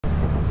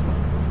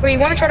Wait, you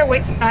want to try to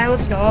wait for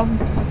Niall's dog?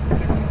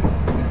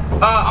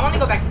 I want to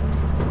go back.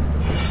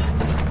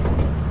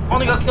 I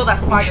want to go kill that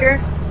spider. You sure?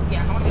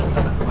 Yeah, I want to go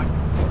kill that spider.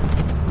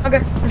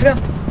 Okay, let's go.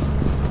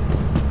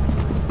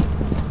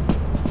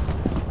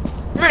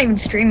 I'm not even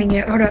streaming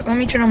yet. Hold up, let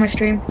me turn on my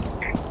stream.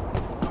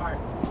 Alright.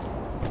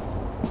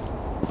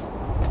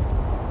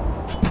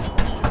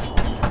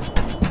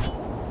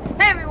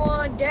 Hey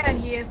everyone, Dad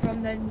here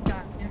from the diner.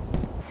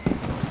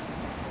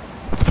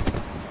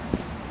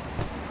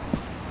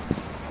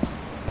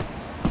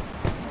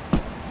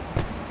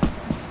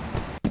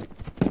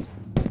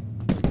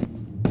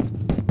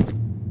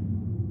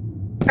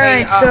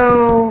 Alright,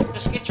 so...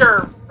 Just get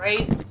your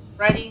ready.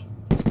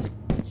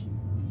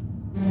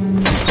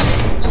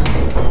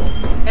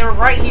 They were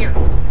right here.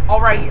 All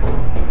right here.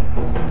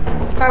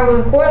 Alright,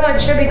 well, the Corlight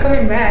should be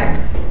coming back.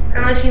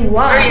 Unless he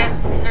lied. There he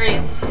is. There he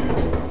is.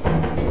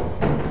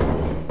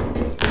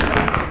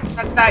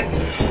 That's that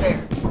dude there.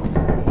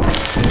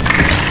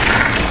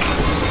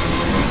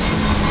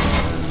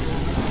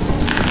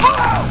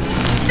 Oh!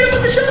 Get him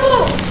with the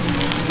shovel!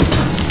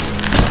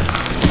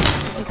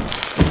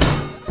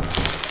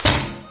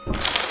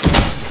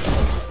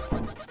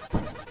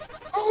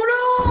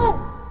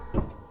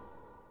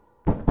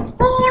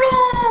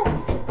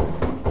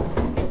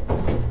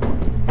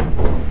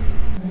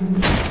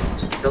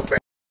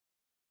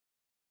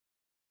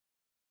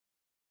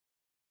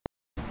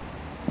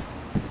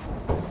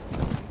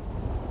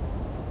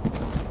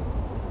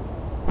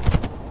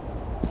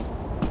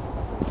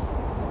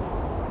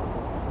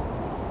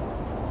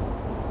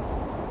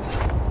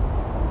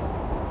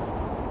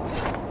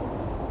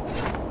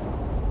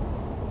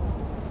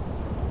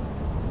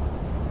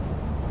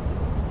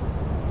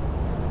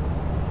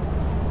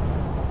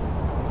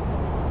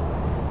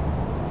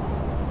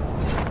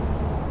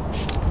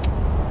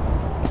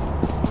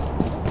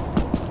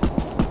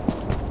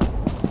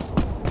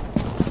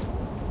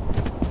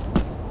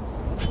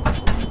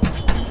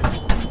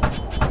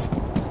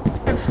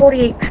 I have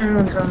 48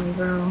 pounds on me,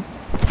 bro.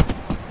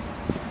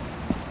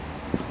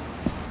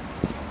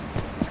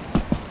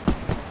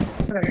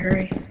 I gotta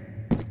hurry.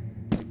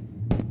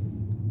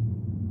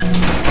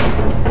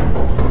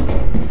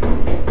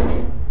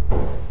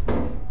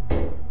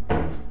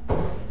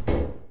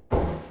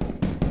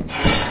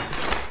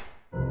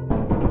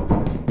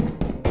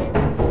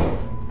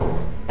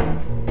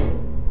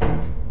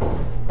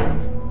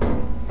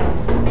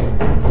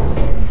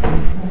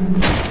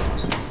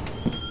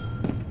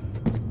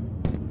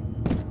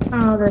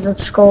 Oh, there's a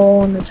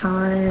skull and the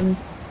time.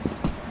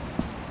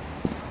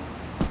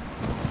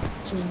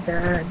 This is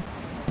bad.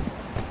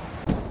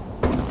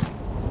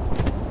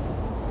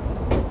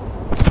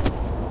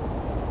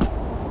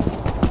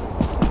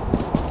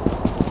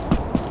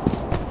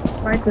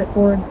 My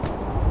clipboard.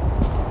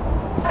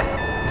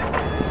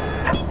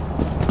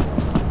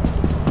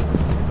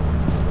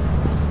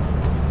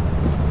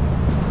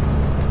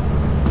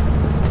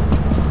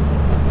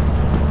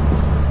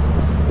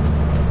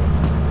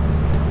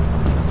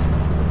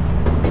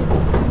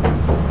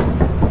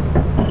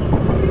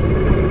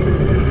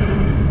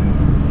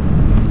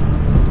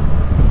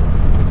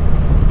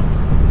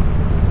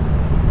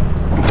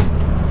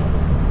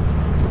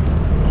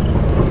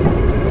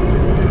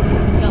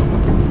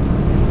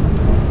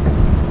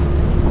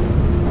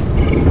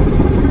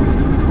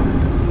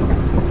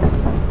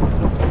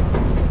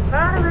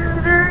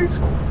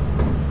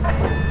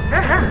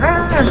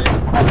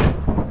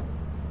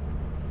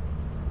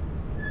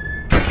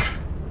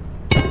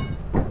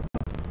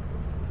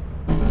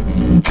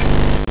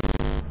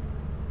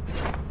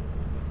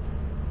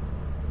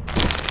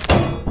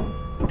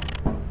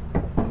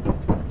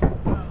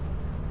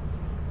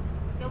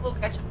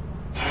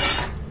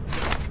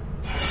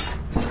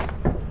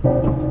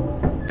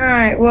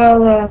 Alright,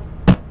 well,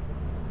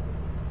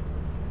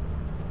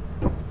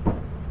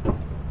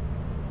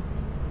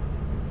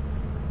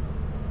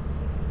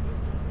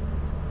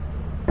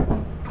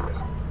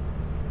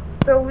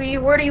 so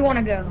where do you want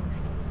to go?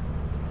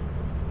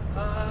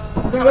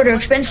 We go to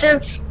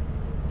expensive?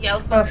 Yeah,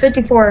 let's go.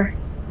 54.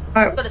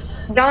 Alright,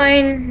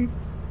 Dine.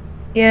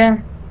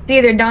 Yeah, it's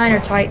either Dine or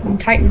Titan.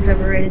 Titan's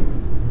overrated.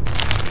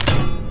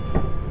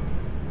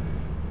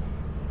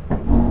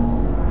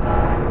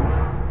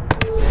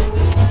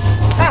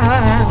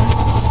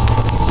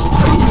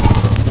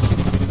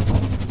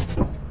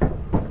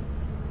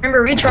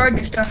 Remember, recharge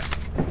your stuff.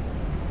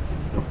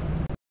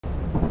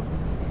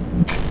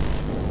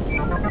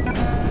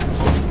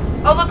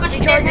 Oh, look what you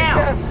did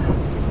now. Stuff.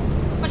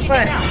 What you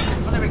did now.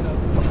 Oh, there we go.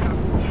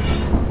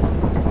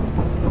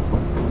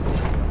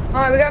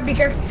 Alright, we gotta be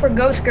careful for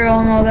Ghost Girl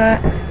and all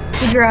that.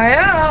 You dry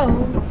out.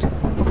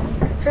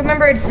 So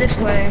remember, it's this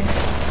way.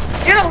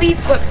 You're gonna leave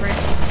footprints.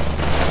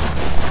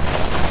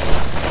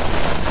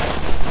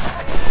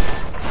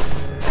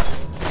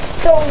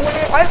 So when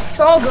I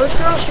saw Ghost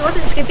Girl, she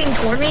wasn't skipping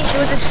toward me. She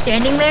was just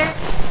standing there.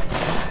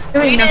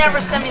 You didn't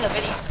ever send me the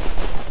video.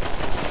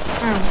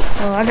 Oh,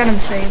 well, I got him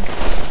saved.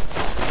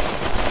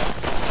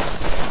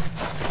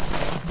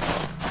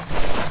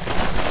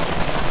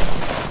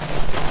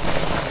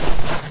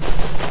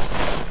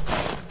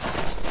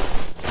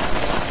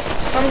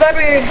 glad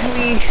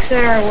we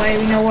set our way.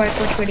 We know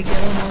which way to go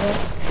and all that.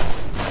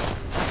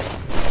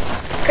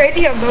 It's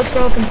crazy how Ghost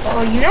Girl can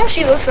follow. You know what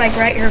she looks like,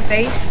 right? Her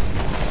face.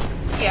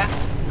 Yeah.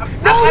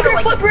 No, look at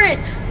her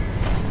footprints.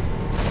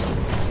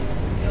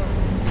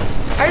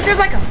 I just heard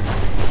like a.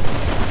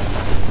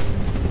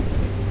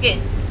 Get.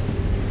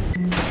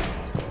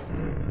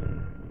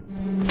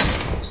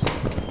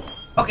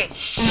 Okay.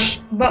 Shh.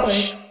 Butler.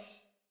 As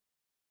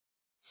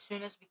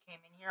soon as we came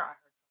in here, I heard.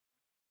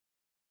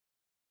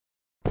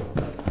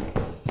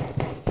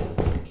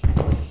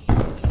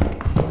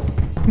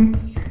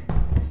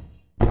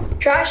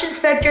 Trash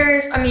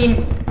inspectors. I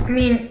mean,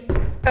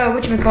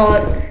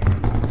 whatchamacallit?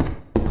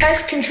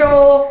 Pest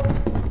control.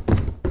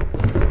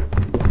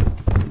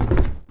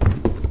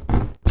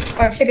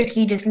 Or take a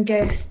key just in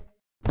case.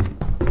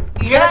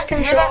 Pest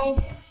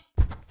control.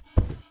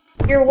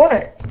 You're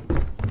what?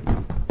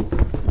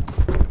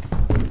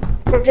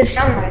 What does it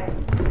sound like?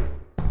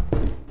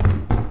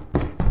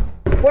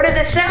 What does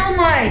it sound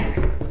like?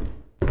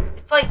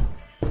 It's like,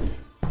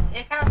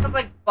 it kind of sounds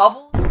like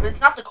bubbles, but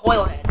it's not the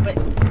coil head, but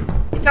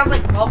it sounds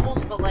like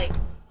bubbles, but like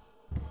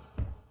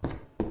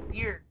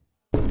weird.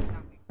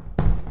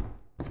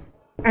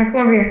 Alright, come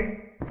over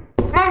here.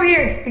 Come over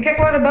here. Be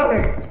careful of the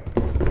butler.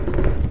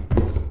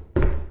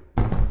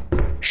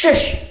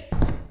 Shush.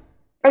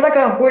 Or like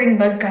a hoarding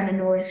bug kind of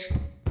noise.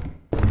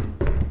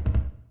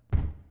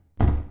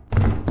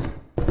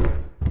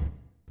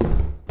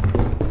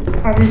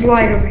 Oh, there's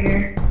light over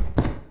here.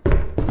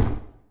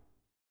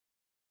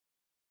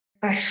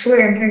 I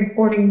swear I'm hearing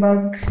hoarding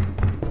bugs.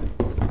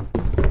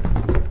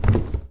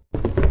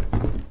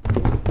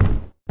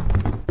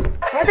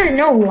 Why is there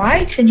no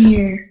lights in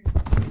here?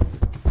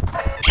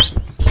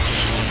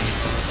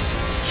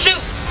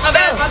 Shoot! My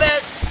bad, my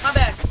bad, my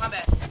bad, my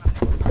bad.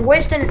 You're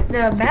wasting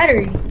the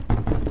battery.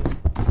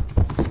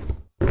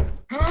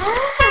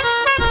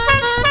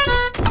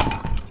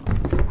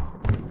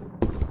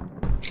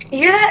 You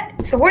hear that?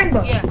 It's a hoarding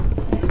bug. Yeah.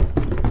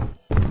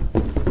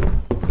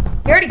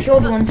 You already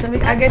killed one, so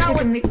I guess we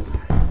can leave.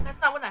 That's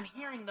not what I'm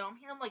hearing though. I'm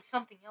hearing like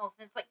something else,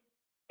 and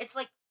it's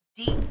like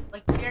deep,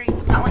 like very,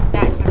 not like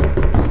that kind of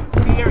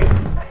very.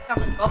 It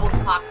sounds like bubbles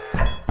pop.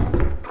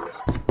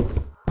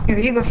 Here,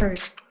 you go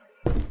first.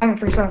 I went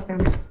first off then.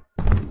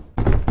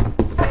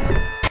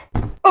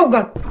 Oh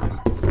god.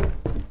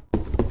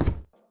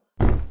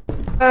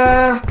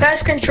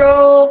 Pest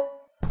control.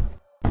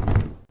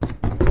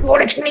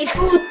 Lord, it's gonna eat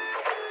food.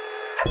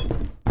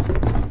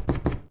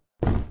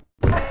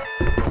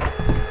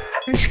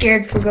 I'm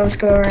scared for Ghost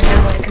Girl right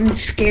now. Like, I'm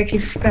scared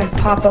he's gonna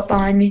pop up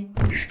behind me.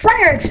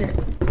 Fire exit!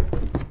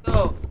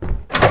 Go.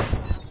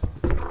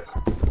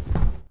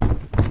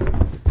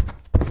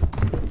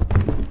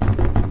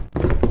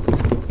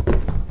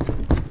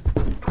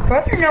 Why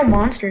are there no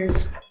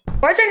monsters?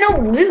 Why is there no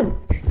loot?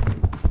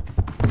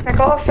 Like,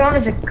 all I found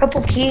is a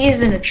couple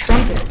keys and a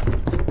trumpet.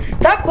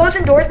 Stop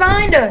closing doors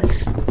behind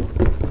us!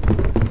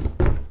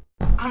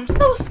 I'm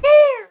so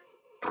scared.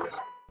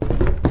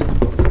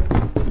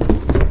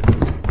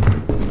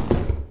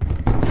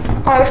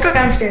 Alright, let's go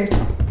downstairs.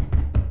 You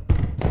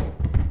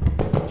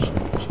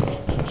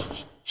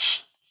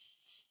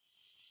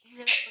hear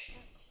that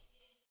footstep?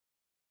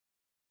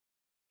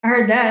 I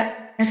heard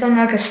that. It sounded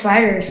like a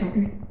spider or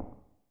something.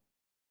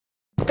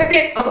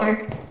 Okay,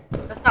 Butler.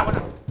 That's not what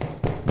I'm.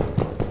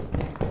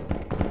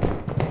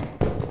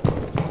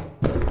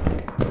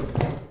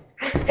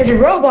 It's a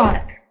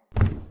robot!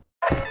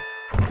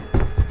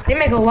 They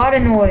make a lot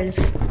of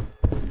noise.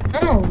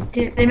 No,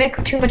 they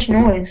make too much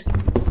noise.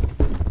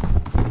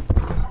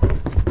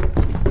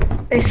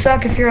 They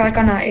suck if you're like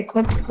on an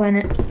eclipse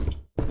planet.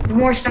 There's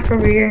more stuff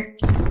over here.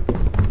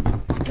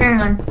 Never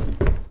mind.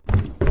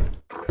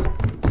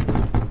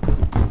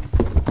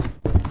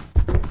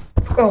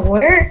 Oh,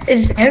 where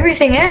is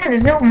everything at?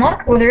 There's no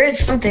mark. Well, there is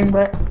something,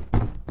 but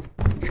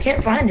I just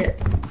can't find it.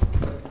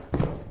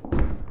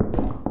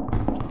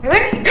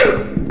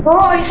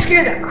 Oh, he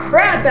scared the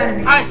crap out of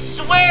me. I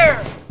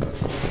swear.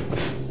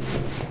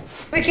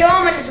 We kill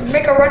him and just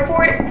make a run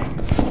for it?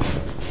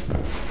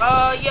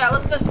 Yeah,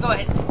 let's just go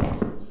ahead.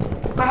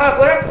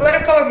 Let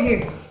him come over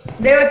here.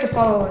 They like to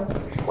follow us.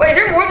 Wait, is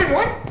there more than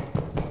one?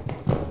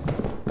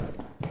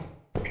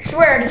 I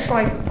swear I just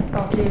like,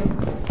 oh, two.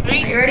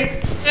 3, Are you ready?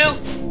 2,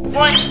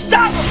 1,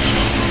 stop!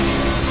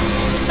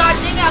 God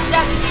dang out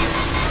that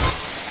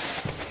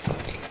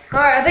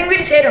Alright, I think we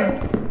just hit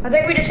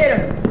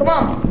him. Come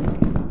on.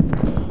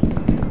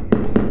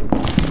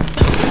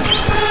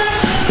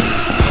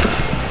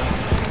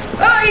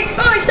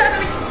 Oh, he's stopping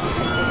me!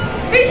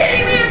 He's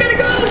hitting me, I gotta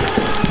go!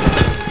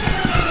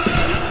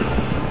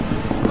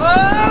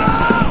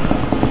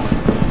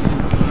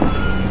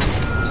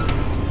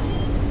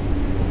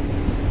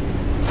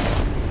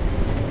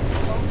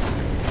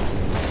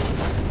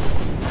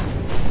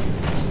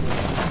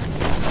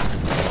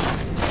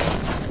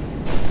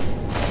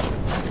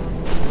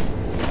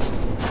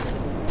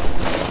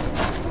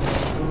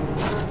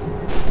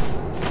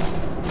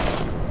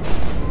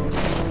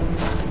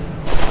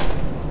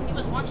 He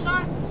was one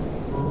shot?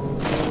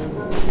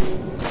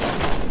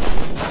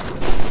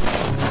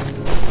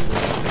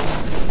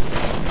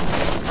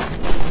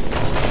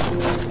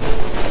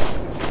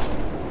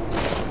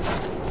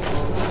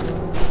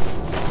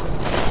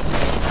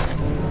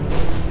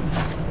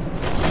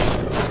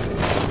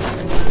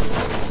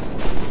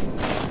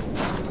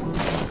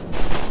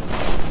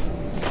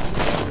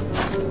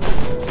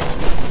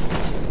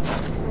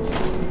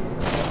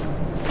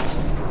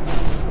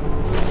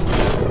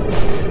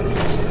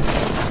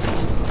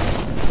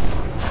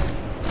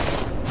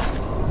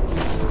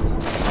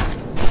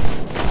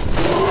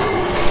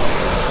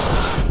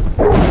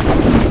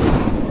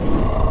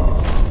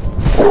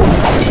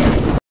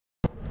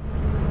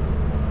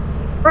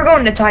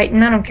 him to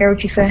Titan. I don't care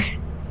what you say.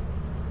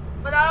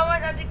 But I don't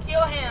want them to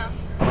kill him.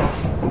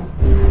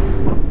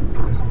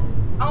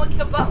 I want to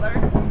kill Butler.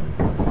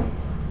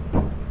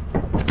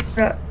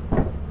 How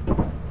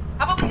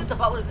about we get the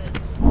Butler then?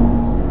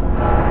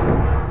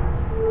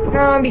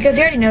 No, because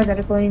he already knows how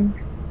to play.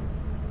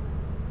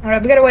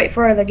 Alright, we gotta wait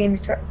for the game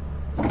to start.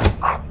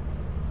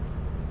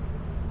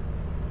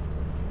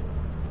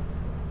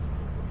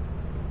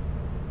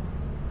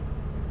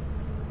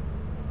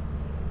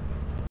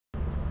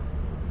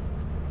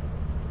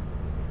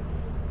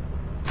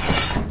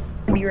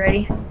 Be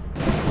ready.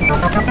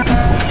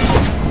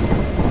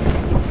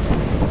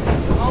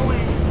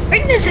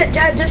 Titanus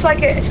has just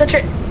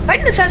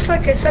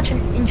like such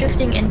an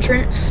interesting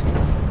entrance.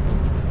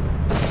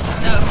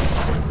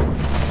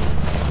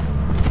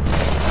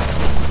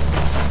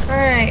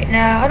 Alright,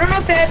 now I don't know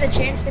if it has a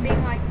chance to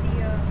being like the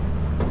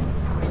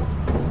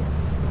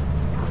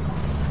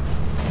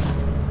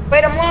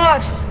Wait, I'm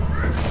lost!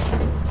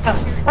 Oh.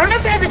 I don't know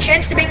if it has a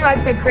chance to being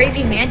like the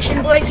crazy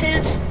mansion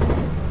places.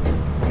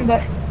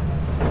 But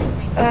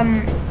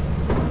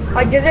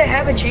like does it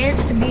have a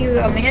chance to be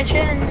a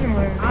mansion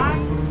or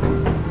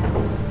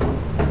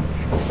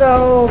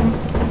so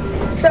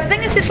I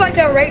think it's just like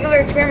a regular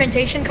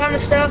experimentation kind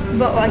of stuff,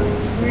 but like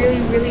really,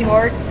 really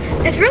hard.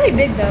 It's really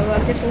big though,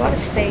 like it's a lot of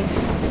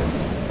space.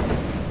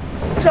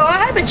 So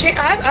I have a chance.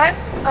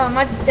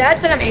 My dad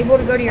said I'm able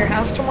to go to your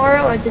house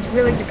tomorrow. It just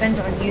really depends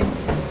on you.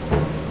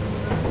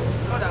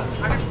 Hold on,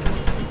 I got to.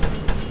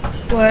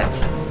 What?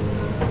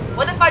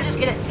 What if I just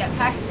get a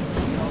jetpack?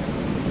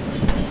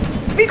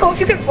 It'd be cool if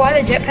you could fly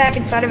the jetpack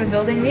inside of a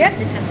building. We have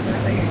to test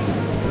that later.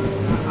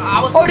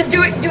 Oh, just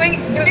doing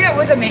it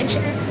with a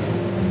mansion?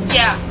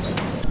 Yeah.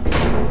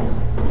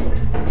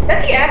 Is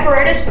that the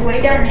apparatus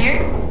way down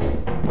there?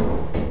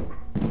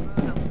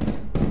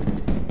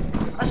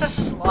 That's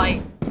just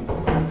light.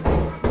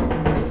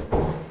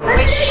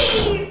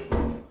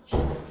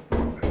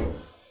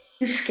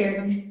 You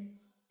scared me.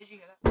 Did you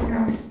hear that? No.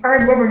 I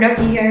heard rubber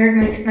ducky. I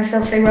heard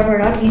myself say rubber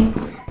ducky.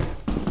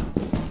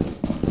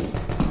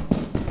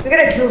 We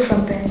gotta kill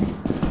something.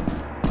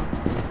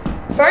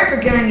 Sorry for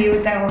killing you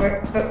with that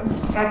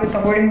with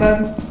the hoarding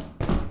bug.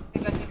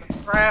 You gotta give a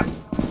crap.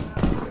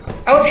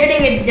 I was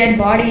hitting its dead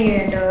body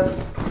and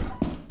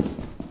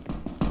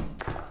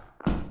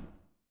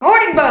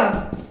hoarding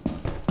bug!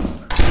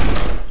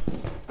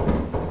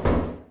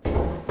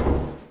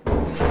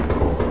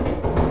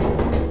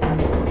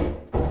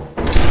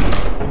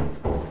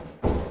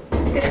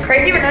 It's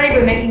crazy we're not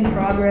even making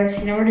progress,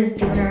 you know, we're just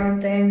doing our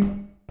own thing.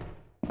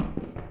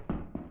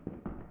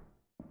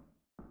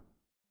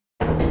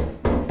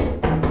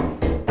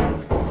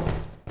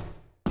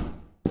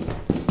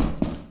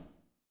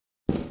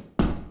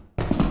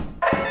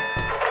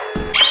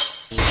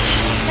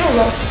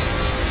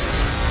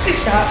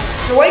 Please stop.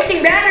 You're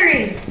wasting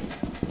battery!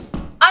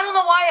 I don't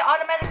know why it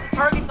automatically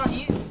targets on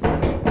you.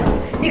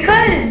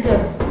 Because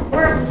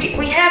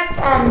we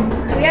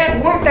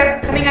have warmth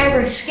coming out of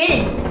our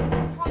skin.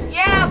 Well,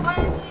 yeah, but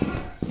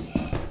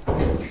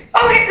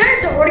oh, hey,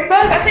 there's the hoarding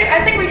bug. I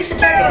think we just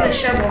attack it with a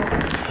shovel.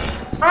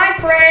 Hi,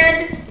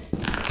 friend.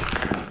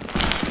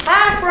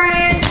 Hi,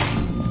 friend.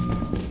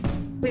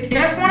 We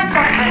just want to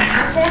talk. I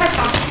just want to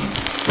talk.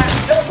 I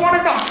just want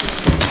to talk.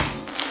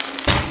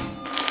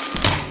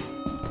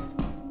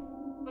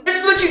 This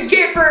is what you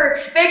get for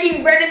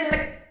making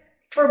Brendan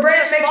spawn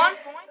point.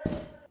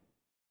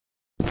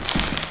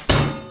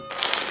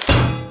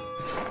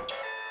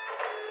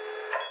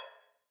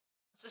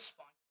 It's a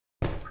spawn.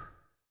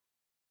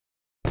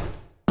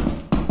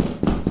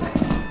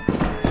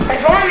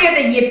 If only we had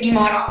the Yippee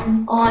mod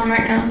on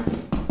right now.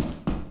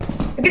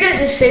 We could just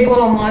disable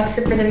all mods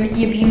except for the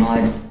Yippee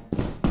mod.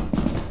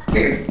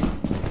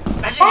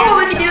 All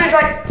we can do is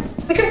like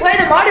we can play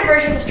the modded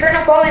version, just turn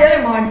off all the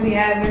other mods we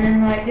have, and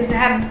then like just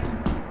have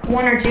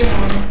one or two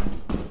on.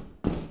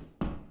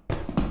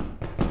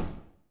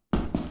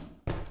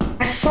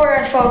 I swear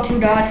I saw 2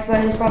 dots,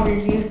 but it was probably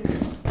just you.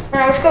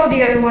 Alright, let's go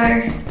the other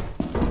way.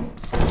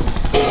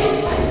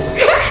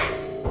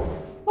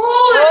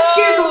 Oh, that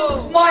scared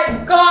the.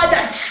 My God,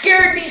 that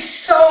scared me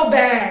so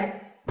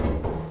bad.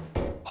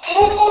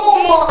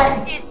 Oh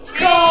my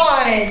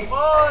God.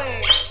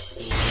 Boy.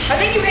 I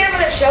think you hit him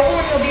with a shovel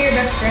and he'll be your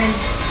best friend.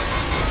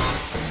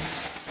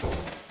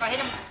 If I hit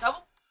him with a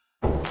shovel?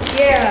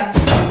 Yeah.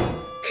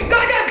 Go,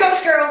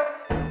 ghost girl.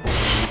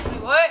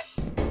 Wait, what?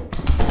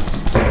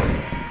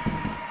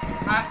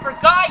 I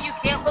forgot you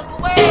can't look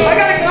away. I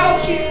gotta go.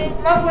 She's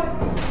lovely.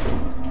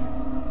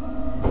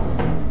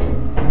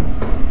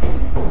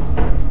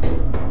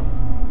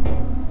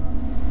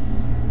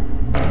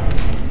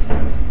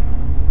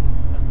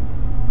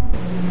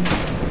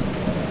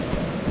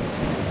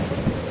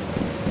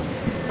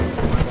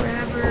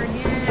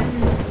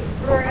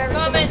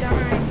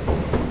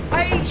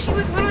 She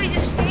was literally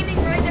just standing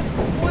right next to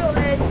the foil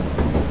head.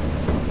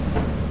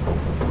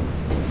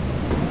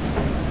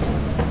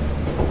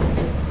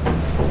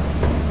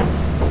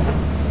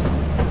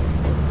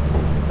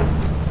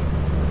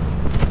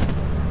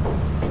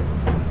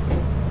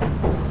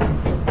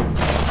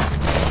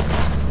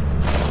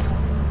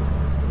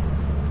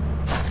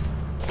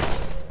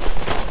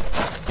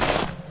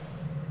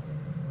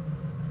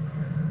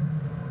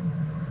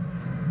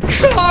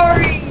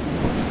 Sorry.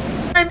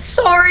 I'm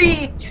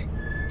sorry.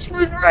 She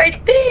was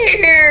right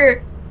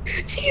there.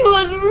 She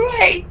was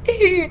right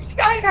there.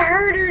 I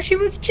heard her. She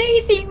was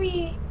chasing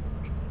me.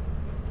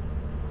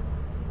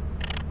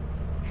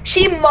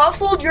 She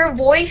muffled your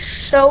voice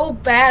so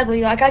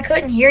badly. Like, I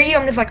couldn't hear you.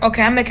 I'm just like,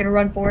 okay, I'm making a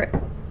run for it.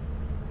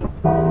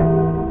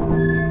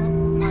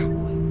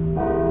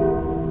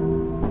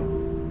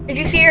 Did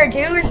you see her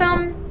too or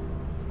something?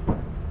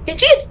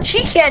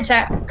 She can't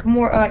attack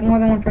more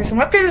than one person.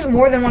 What if there's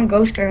more than one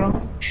ghost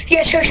girl?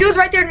 Yeah, so she was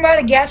right there by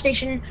the gas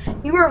station.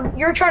 You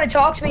were trying to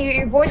talk to me.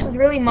 Your voice was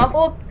really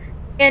muffled.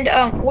 And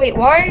wait,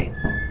 why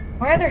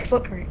are there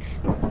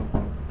footprints?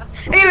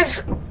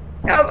 Anyways,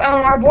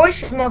 our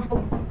voice is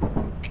muffled.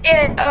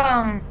 And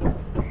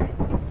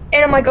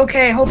I'm like,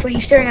 okay, hopefully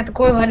he's staring at the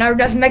coil head. And I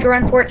just make a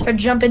run for it, start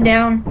jumping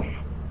down.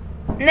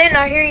 And then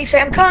I hear you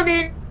say, I'm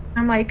coming.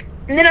 I'm like,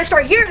 and then I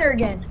start hearing her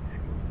again.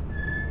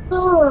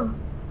 Oh.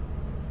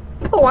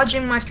 People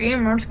watching my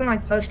stream, I'm just gonna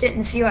like post it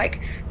and see like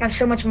I have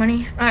so much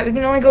money. Alright, we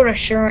can only go to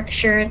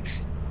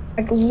assurance.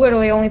 Like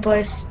literally only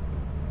place.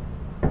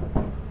 You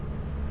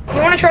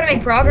wanna try to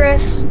make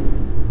progress?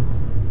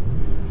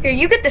 Here,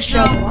 you get the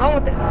shovel. I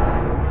want the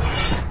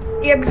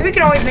yeah, because we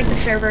can always make the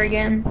server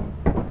again.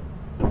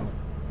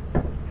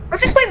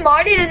 Let's just play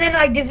modded and then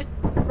like just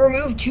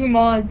remove 2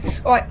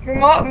 mods. Or like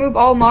remove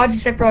all mods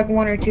except for like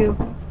 1 or 2.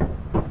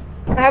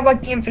 I have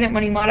like the infinite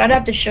money mod. I'd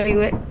have to show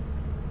you it.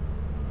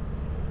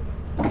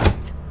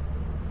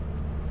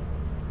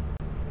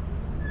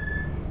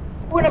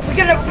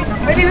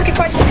 Maybe we could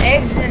find some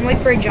eggs and then wait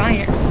for a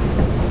giant.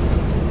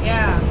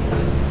 Yeah.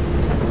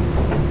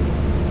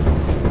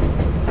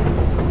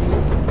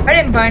 I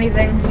didn't buy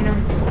anything, you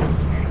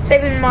know.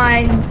 Saving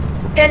my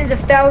tens of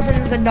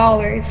thousands of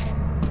dollars.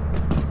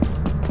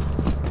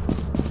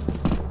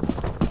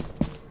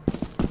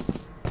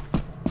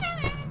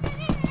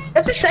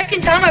 That's the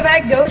second time I've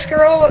had Ghost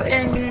Girl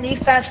and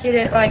Leaf Pass did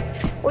it. Like,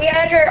 I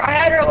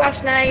had her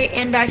last night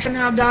and I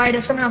somehow died. I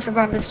somehow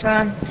survived this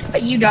time.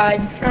 But you died.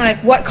 And I'm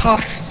like, what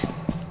cost?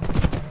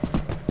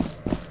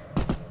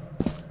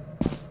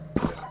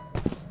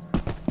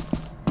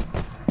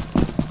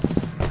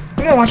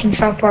 I've been watching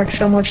South Park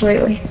so much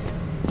lately.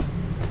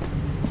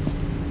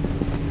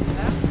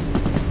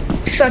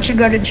 Such a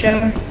good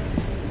show.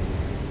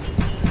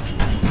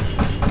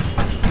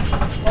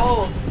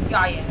 Oh,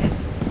 yeah.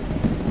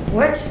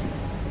 What?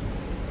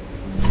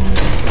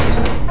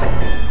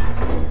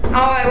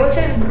 Alright, what's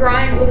his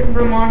grind looking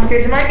for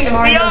monsters? It might be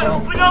hard. FBI,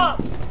 open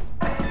up!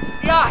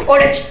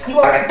 FBI! You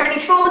order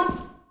Chinese food?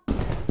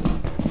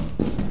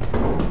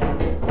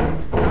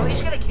 No, we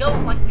just gotta kill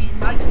him like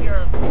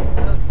you're.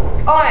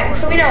 Alright,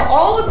 so we know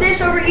all of this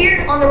over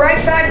here on the right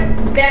side is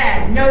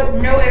bad. No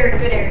area,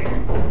 good area.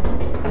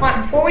 Come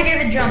on, before we do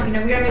the jump, you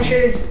know, we gotta make sure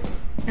there's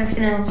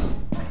nothing else.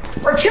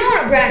 We're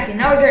killing a bracken.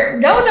 That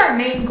was our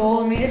main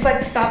goal, and we just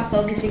like stopped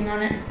focusing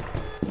on it.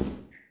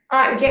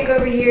 Alright, we can't go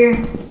over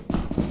here.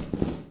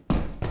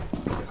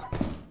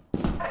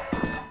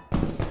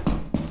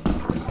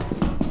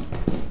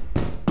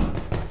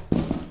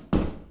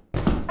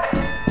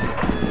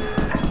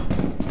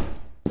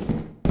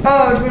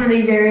 Oh, it's one of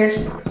these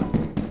areas.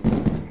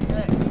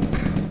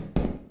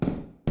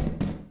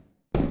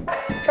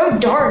 So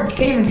dark, you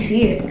can't even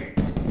see it.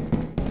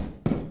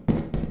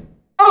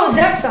 Oh, it's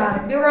that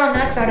side. We were on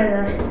that side of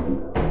the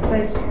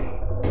place.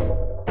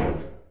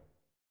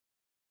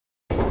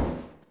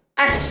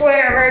 I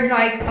swear I heard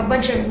like a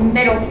bunch of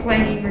metal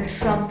clanging or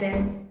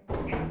something.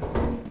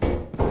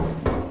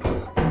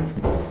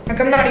 Like,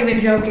 I'm not even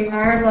joking.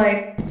 I heard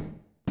like,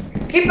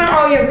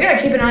 oh yeah, we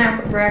gotta keep an eye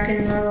out for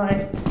bracken, or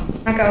like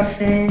I was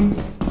saying.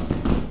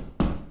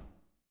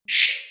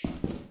 Shh.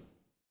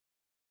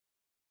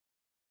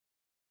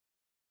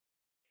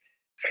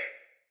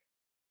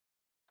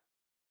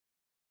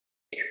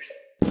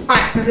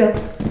 Alright, let's go.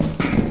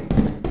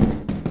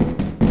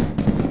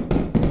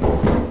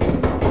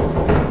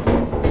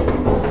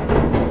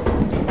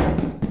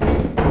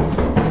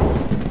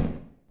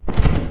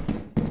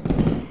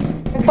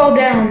 Don't fall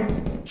down.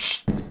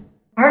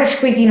 I heard a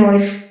squeaky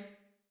noise.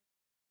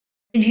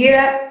 Did you hear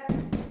that?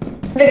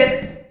 I think it's...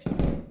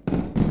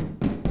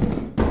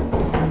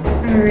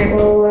 Alright,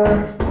 well,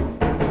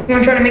 you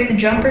wanna try to make the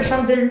jump or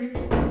something?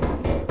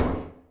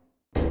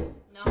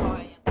 No,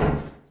 I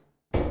am.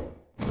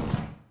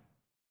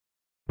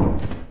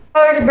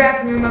 Oh, there's a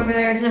bracken room over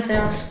there. There's nothing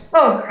else.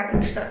 Oh, crap,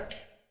 I'm stuck.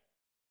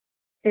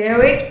 There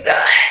we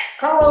go.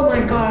 Oh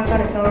my god, I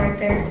thought I fell right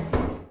there.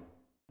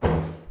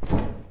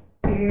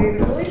 Here we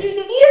go.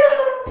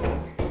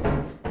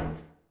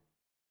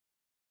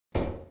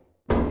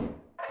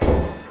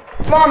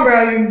 Come on,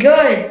 bro, you're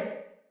good.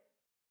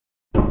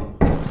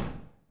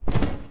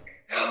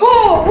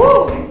 Oh,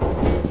 woo!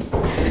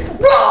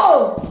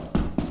 Bro!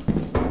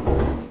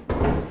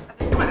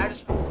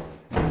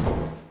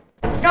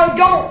 No,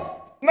 don't.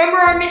 Remember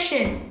our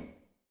mission.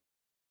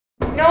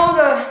 You know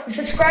the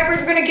subscribers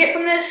we're gonna get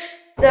from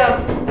this?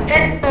 The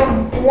tens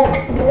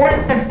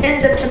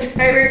of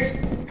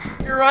subscribers.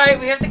 You're right,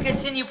 we have to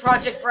continue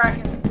Project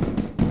Bracken.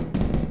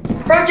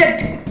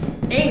 Project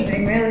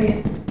anything,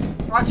 really.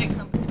 project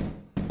company.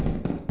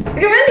 You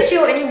can really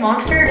kill any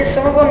monster, just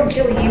some of them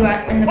kill you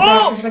in the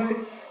process. Like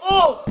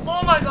oh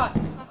my god!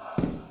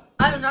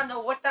 I do not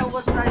know what that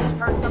was, but I just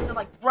heard something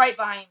like right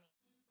behind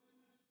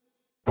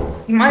me.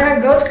 You might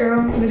have Ghost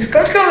Girl. This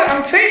Ghost Girl,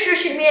 I'm pretty sure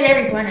she'd be in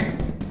every planet.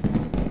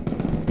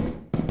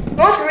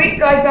 The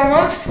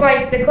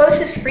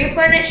closest free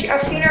planet I've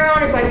seen her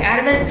on is like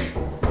Adamant's.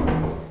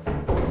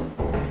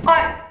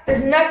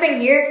 There's nothing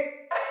here.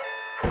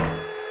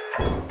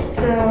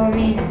 So, I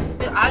mean...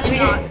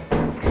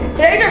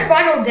 Today's our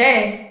final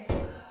day.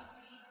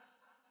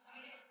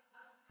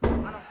 I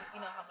don't think you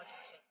know how much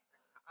I'm shaking.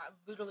 I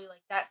literally,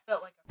 like, that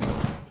felt like a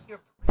pure...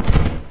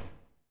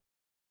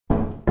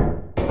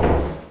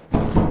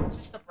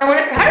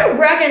 How do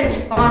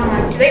dragons spawn?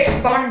 Like, do they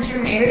spawn in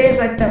certain areas,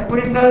 like the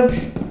wooden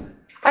bugs?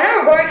 I know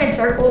we're going in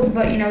circles,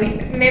 but, you know, you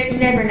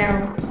never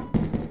know.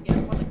 Yeah,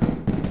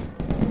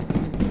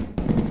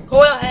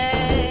 coil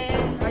head!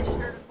 I just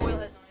heard a coil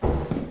head noise.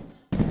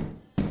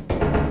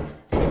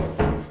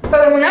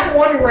 But when that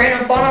one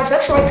ran up on us,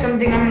 that's like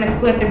something I'm gonna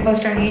clip and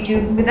post on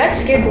YouTube, because that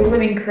scared the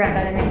living crap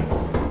out of me.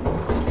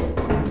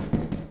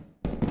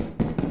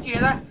 Did you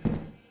hear that?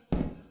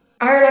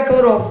 I heard like a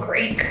little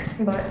creak,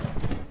 but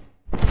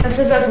that's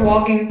just us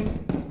walking.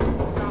 No,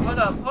 hold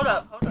up.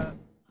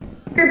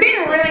 You're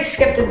being really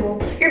skeptical.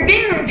 You're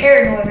being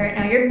paranoid right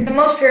now. You're the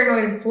most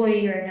paranoid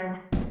employee right now.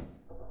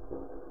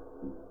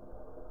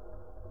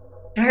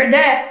 I heard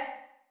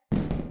that.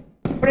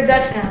 What does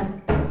that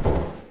sound? I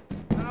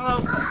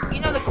don't know. You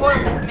know the coil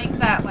that make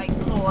that like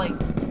little like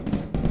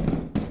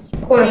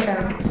coil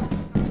sound.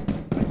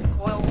 Like the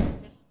coil.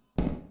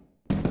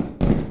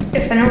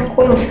 Yes, I know what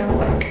coils sound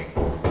like.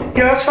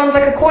 You know what sounds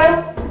like a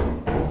coil?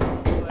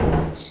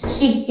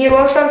 You know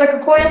what sounds like a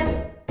coil?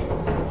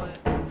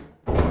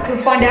 You'll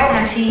find out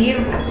when I see you.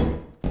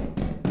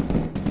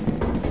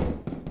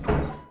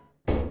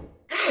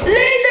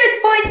 Laser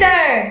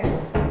pointer!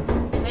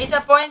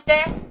 Laser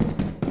pointer?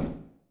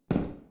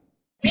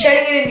 I'm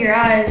shutting it in your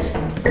eyes.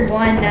 You're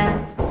blind now.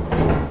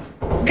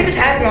 You can just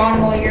have it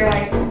on while you're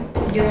like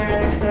doing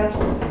other stuff.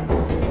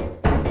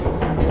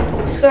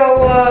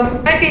 So,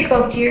 might be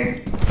cooked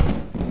here.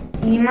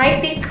 You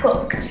might be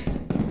cooked.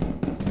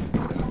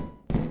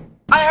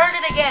 I heard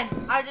it again.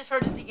 I just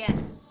heard it again.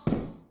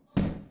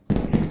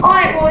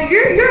 Alright, well,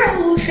 you're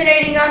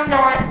hallucinating, I'm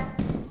not.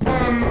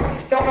 I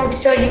just don't know what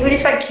to tell you. We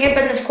just like camp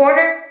in this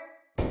corner?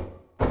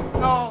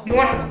 No. You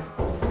want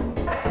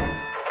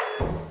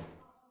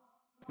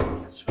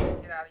Let's try to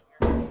get out of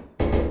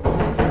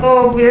here.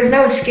 Oh, there's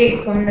no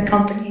escape from the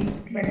company.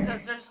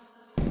 Because there's,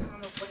 I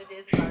don't know what it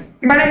is about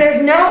it. Brandon,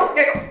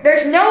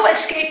 there's no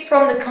escape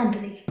from the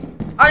company.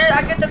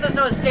 I get that there's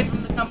no escape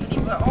from the company,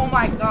 but oh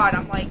my god,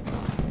 I'm like...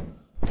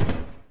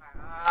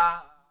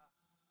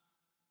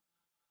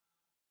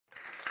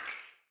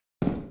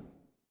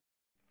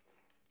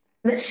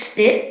 Let's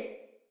spit.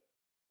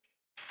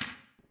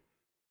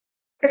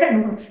 Where's that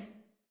noise?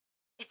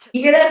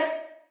 You hear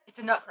that? It's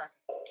a nutcracker.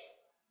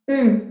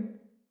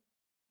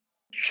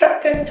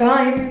 Shotgun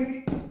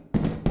time.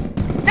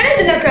 That is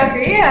a nutcracker,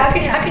 yeah, I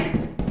can.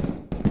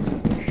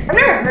 I've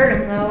never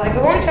heard him though, like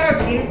the only time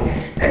I've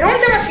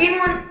seen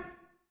one.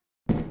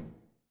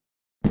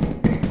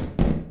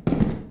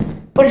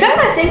 But is that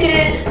what I think it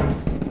is?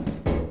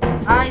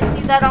 I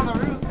see that on the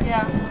roof,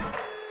 yeah.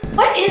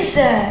 What is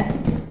that?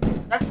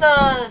 That's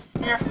a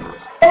snare.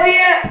 Oh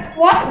yeah,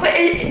 what? But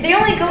they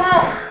only go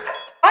out.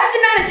 Why has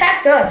it not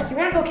attacked us? You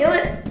wanna go kill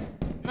it?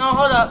 No,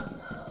 hold up.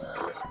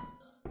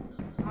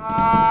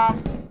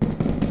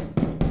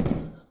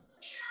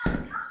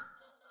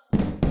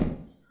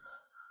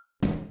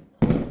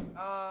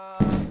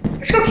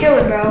 Let's go kill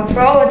it, bro, for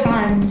all the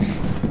times.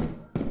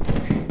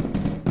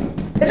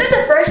 This is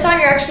the first time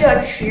you're actually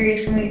like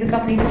serious with me, the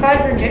company.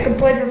 Besides when Jacob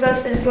plays with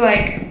us, it's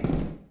like,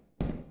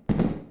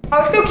 oh,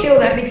 let's go kill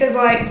that because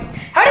like,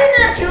 how did they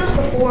not kill us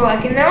before?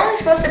 Like, and they're only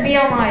supposed to be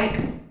on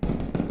like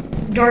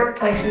dark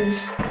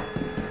places.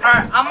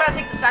 Alright, I'm gonna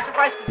take the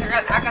sacrifice because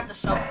I got the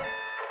shovel.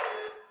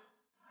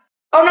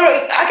 Oh no,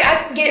 I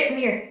can get it from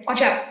here.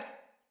 Watch out.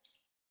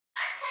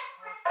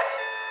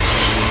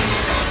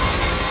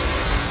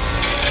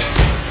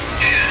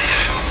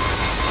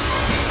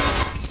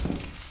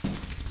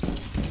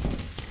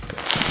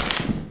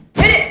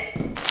 Hit it!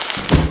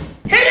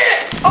 Hit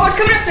it! Oh, it's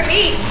coming after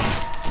me!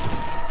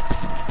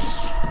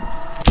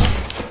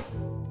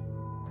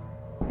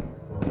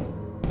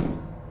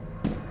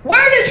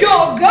 Where did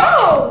y'all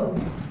go?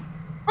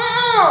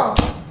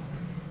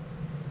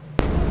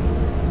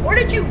 Where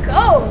did you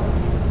go?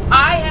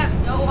 I have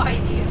no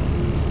idea.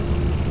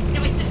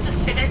 Did we just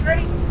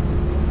disintegrate?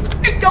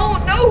 I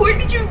don't know. Where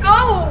did you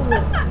go?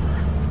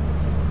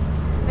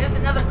 There's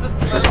another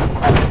cookie.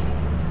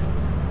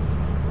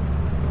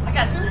 I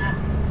got snapped.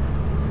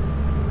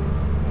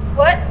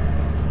 What? I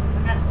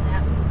got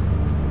snapped.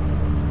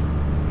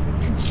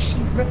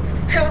 Jeez, bro.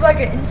 It was like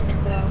an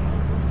instant though.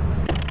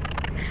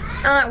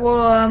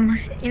 Well,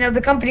 you know,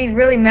 the company's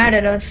really mad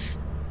at us.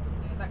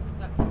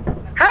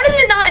 How did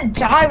it not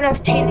die when I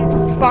was tasing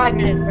for 5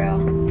 minutes, bro?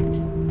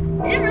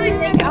 It didn't really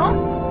think out.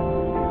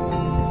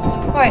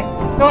 Alright.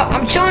 No,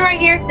 I'm chilling right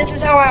here. This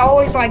is how I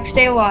always like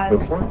stay alive.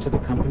 Report to the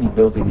company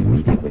building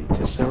immediately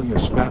to sell your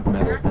scrap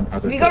metal and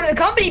other We go to the goods.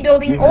 company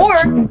building, You have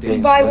or 2 we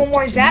days buy left one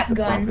more to zap meet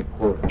the gun, profit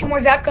quota. 2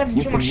 more zap guns, and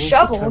You 2 can more use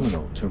shovels. the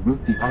terminal to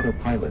route the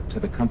autopilot to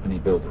the company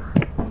building.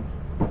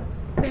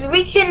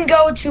 We can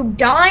go to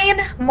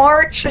Dine,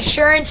 March,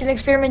 Assurance, and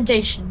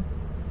Experimentation.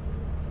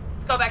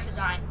 Let's go back to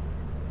Dine.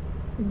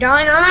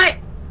 Dine, alright.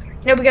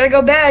 No, we gotta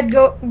go bad.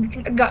 Go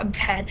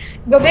bad.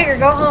 Go bigger.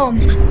 Go home.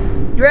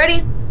 You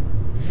ready?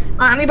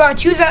 Let me buy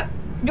 2 zap.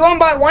 Do you want to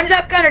buy 1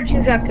 zap gun or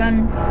 2 zap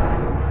gun?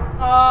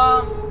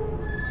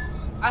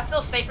 I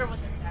feel safer with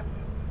the zap.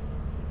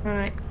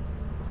 Alright.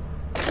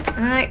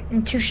 Alright,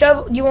 and 2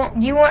 shovel. Do you want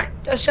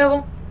a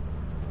shovel?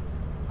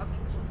 I'll take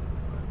the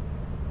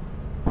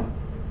shovel.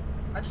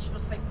 I just feel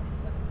safe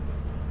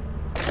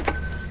with it.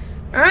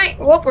 Alright,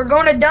 well, we're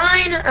going to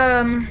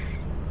Dine.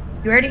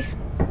 You ready?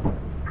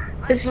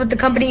 This is what the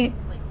company.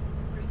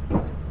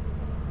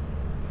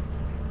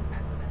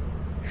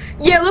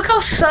 Yeah, look how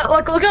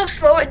look how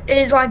slow it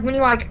is. Like when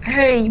you're like,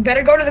 hey, you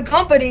better go to the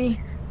company.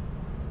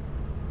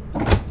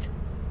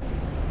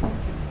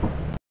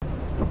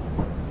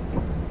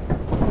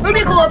 It'll be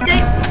a cool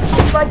update.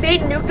 Like they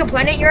nuke the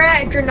planet you're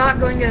at if you're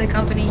not going to the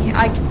company.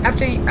 Like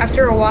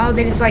after a while,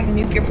 they just like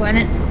nuke your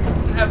planet.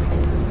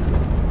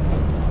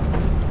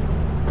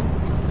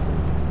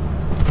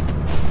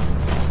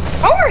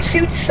 How are our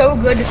suits so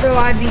good to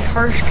survive these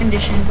harsh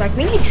conditions? Like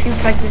we need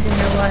suits like this in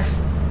real life.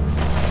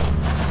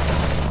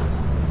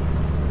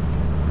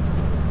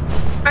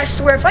 I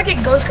swear, if I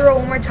get Ghost Girl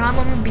one more time,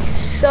 I'm gonna be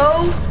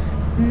so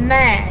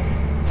mad.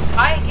 If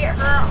I get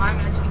her, I'm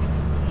actually gonna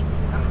be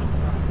cry.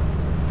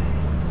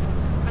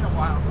 It's been a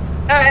while.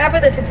 Alright, how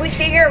about this? If we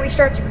see her, we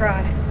start to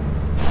cry.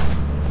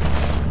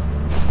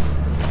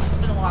 It's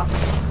been a while.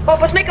 Oh,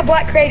 let's make a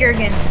black crater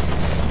again.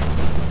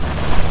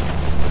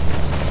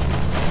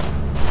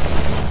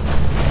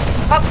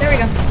 Oh, there we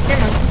go.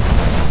 Never mind.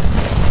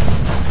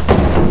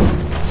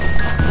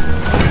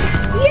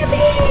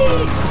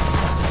 Yippee!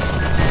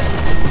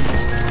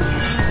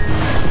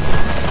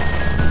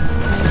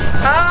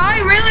 I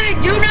really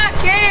do not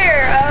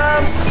care.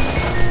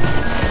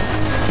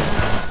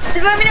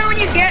 Just let me know when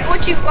you get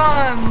what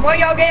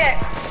y'all get.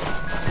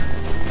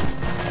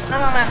 I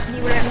don't know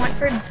what I want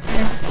for dinner.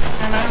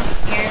 I don't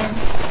care.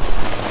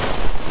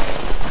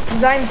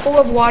 Cause I'm full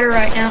of water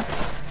right now.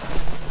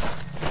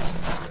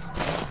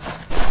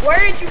 Where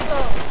did you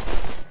go?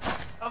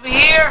 Over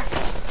here.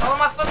 Follow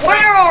my footprint.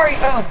 Where are you?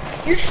 Oh,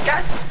 you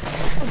got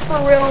for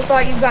real.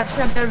 Thought you got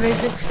snapped out of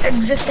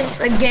existence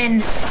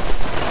again.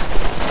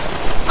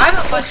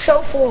 I'm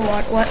so full of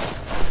water. What?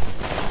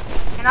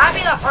 Can I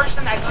be the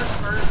person that goes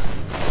first?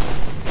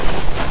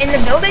 In the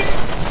building?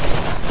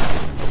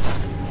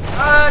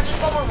 Just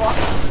while we're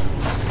walking.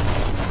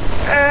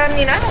 I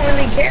mean, I don't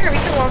really care. We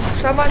can walk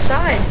side by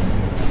side.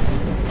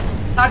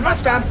 I'm not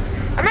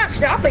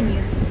stopping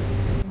you.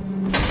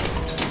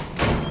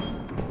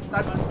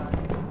 Side by side.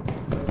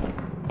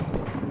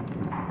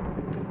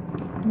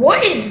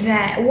 What is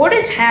that? What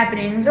is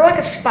happening? Is there like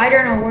a spider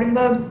and a wooden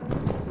bug?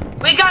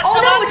 We got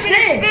some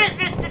unfinished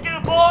business to do,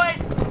 boys!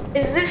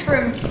 Is this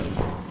room?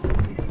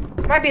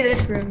 Might be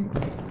this room.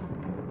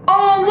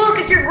 Oh, look,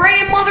 it's your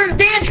grandmother's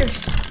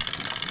dentures.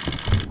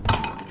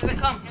 Here they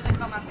come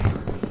out here.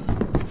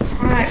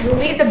 Alright, we'll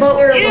leave the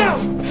butler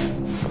alone.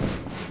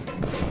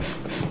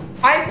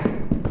 I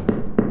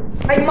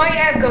might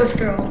have Ghost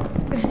Girl.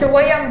 It's the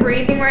way I'm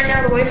breathing right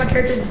now, the way my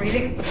character's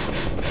breathing.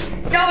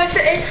 No, it's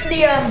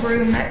the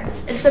broom.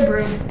 It's the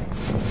broom.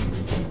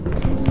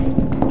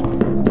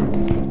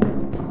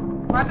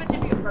 What happens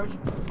if you approach him?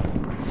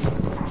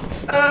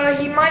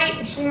 He might,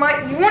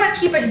 you want to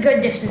keep a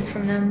good distance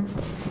from them.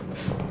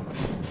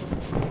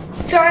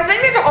 So I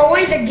think there's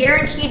always a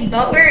guaranteed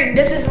butler, and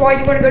this is why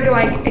you want to go to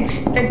like, you want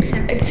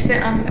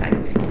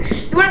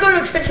to go to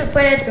expensive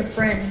planets with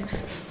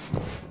friends.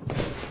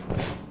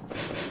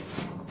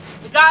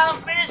 We got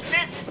unfinished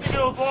business to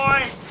do,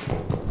 boys!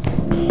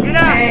 Get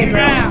out,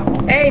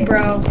 Hey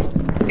bro,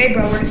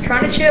 we're just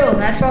trying to chill,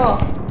 that's all.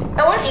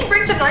 Now what if he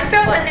brings a knife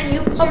out and then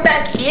you come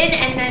back in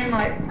and then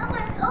like...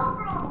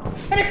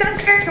 Phoenix, I don't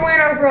care if you're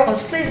wearing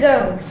overalls. Please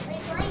go.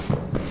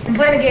 I'm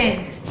playing a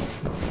game.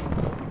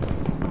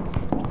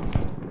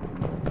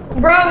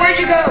 Bro, where'd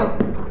you go?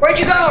 Where'd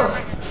you go?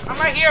 I'm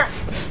right here.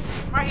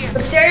 I'm right here.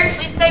 Upstairs?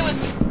 Please stay with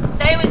me.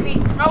 Stay with me.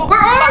 No, where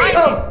are you?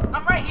 Oh.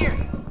 I'm right here.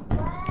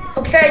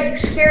 Okay, you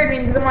scared me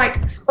because I'm like,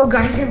 oh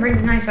god, he's gonna bring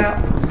the knife out.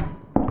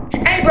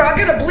 Hey bro, I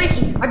got a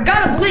blinky. I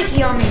got a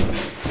blinky on me.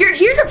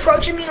 Here's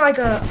approaching me like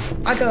an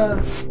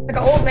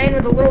old man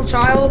with a little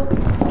child.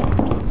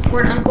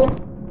 Or an uncle.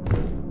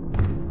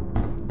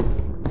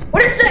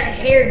 What is that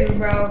hairdo,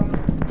 bro?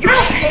 You know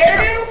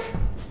hairdo?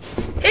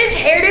 His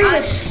hairdo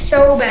is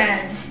so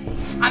bad.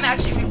 I'm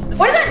actually fixing the...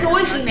 What is that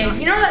noise he makes?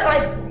 You know that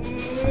like...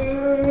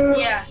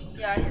 Yeah,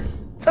 I hear.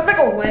 Sounds like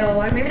a whale.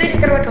 Like maybe they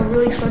just got like a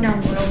really slow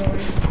down whale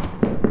noise.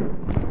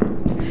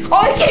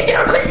 Oh, he came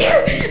down with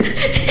you!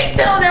 He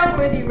fell down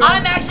with you, bro.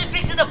 I'm actually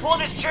fixing to pull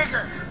this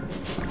trigger.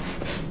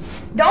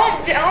 I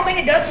don't think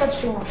it does much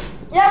to him.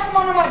 Yeah, come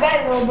on to my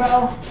bed, little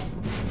bro.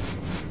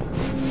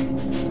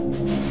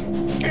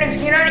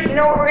 you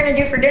know what we're gonna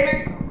do for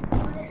dinner?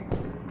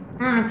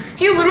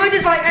 He literally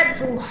just like had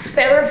this little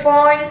feather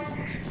falling,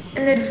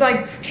 and then just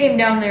like came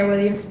down there with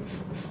you.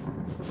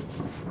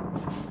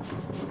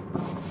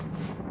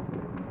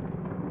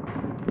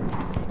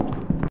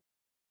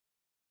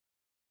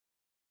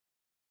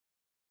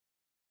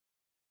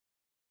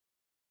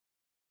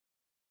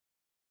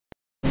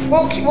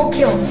 We'll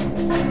kill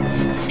him.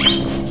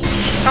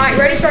 Alright,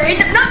 ready, start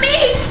hitting him. Not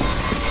me!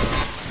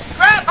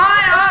 Crap!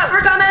 Alright,